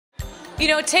You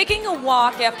know, taking a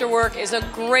walk after work is a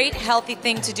great, healthy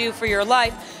thing to do for your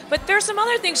life, but there's some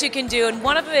other things you can do, and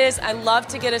one of them is I love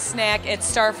to get a snack at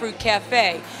Starfruit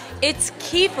Cafe. It's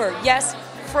kefir, yes,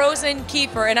 frozen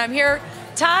kefir, and I'm here.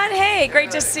 Todd, hey, great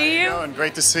to see you. And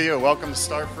great to see you. Welcome to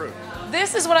Starfruit.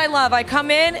 This is what I love. I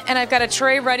come in and I've got a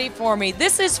tray ready for me.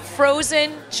 This is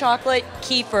frozen chocolate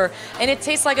kefir, and it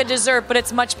tastes like a dessert, but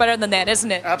it's much better than that, isn't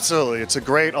it? Absolutely. It's a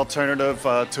great alternative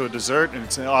to a dessert, and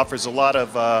it offers a lot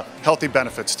of healthy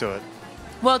benefits to it.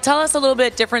 Well, tell us a little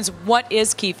bit difference. What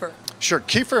is kefir? Sure.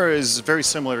 Kefir is very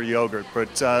similar to yogurt,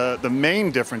 but the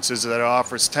main difference is that it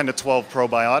offers 10 to 12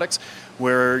 probiotics,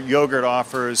 where yogurt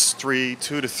offers 2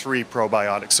 to 3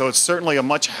 probiotics. So it's certainly a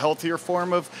much healthier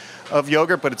form of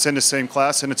yogurt, but it's in the same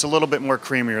class, and it's a little bit more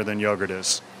creamier than yogurt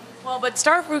is. Well, but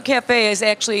Starfruit Cafe is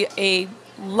actually a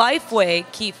Lifeway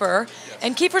Kefir,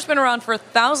 and kefir's been around for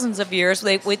thousands of years,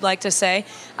 we'd like to say.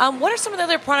 What are some of the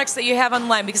other products that you have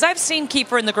online? Because I've seen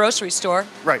kefir in the grocery store.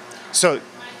 Right. So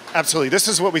absolutely. This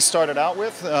is what we started out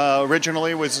with.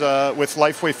 Originally was with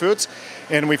Lifeway Foods,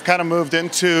 and we've kind of moved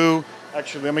into,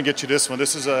 actually, let me get you this one.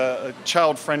 This is a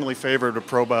child-friendly favorite of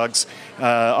ProBugs,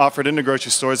 offered in the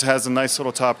grocery stores. It has a nice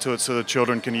little top to it so the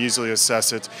children can easily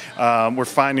assess it. We're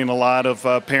finding a lot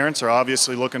of parents are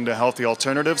obviously looking to healthy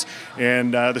alternatives,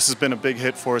 and this has been a big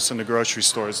hit for us in the grocery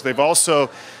stores. They've also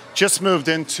just moved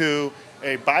into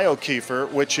a bio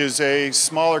kefir, which is a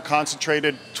smaller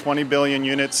concentrated 20 billion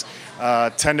units,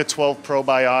 10 to 12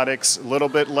 probiotics, a little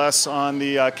bit less on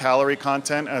the calorie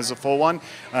content as a full one.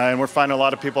 And we're finding a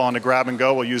lot of people on the grab and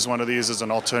go will use one of these as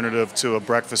an alternative to a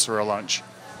breakfast or a lunch.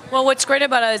 Well, what's great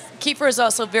about it is kefir is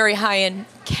also very high in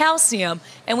calcium,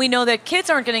 and we know that kids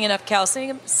aren't getting enough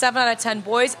calcium. 7 out of 10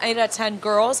 boys, 8 out of 10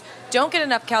 girls don't get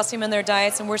enough calcium in their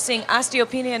diets, and we're seeing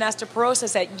osteopenia and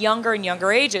osteoporosis at younger and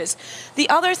younger ages. The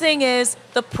other thing is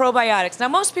the probiotics. Now,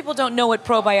 most people don't know what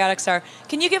probiotics are.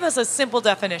 Can you give us a simple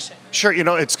definition? Sure. You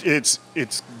know, it's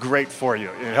great for you.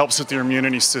 It helps with your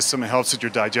immunity system. It helps with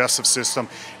your digestive system.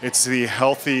 It's the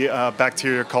healthy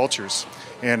bacteria cultures.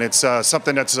 And it's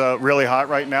something that's really hot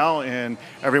right now, and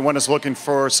everyone is looking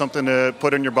for something to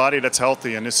put in your body that's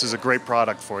healthy, and this is a great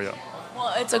product for you.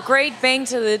 Well, it's a great bang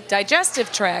to the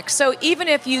digestive tract. So even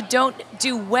if you don't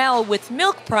do well with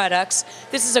milk products,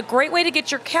 this is a great way to get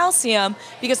your calcium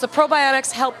because the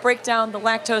probiotics help break down the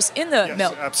lactose in the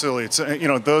milk. Absolutely. It's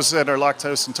those that are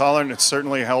lactose intolerant, it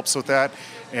certainly helps with that.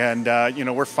 And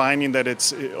we're finding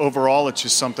that overall it's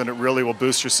just something that really will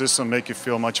boost your system, make you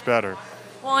feel much better.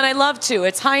 Well, and I love to.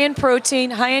 It's high in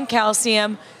protein, high in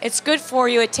calcium. It's good for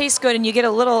you. It tastes good, and you get a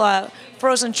little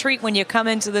frozen treat when you come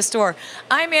into the store.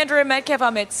 I'm Andrea Metcalf.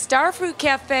 I'm at Starfruit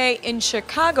Cafe in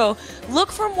Chicago.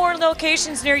 Look for more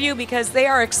locations near you because they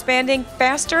are expanding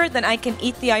faster than I can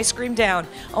eat the ice cream down.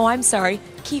 Oh, I'm sorry,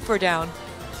 kefir down.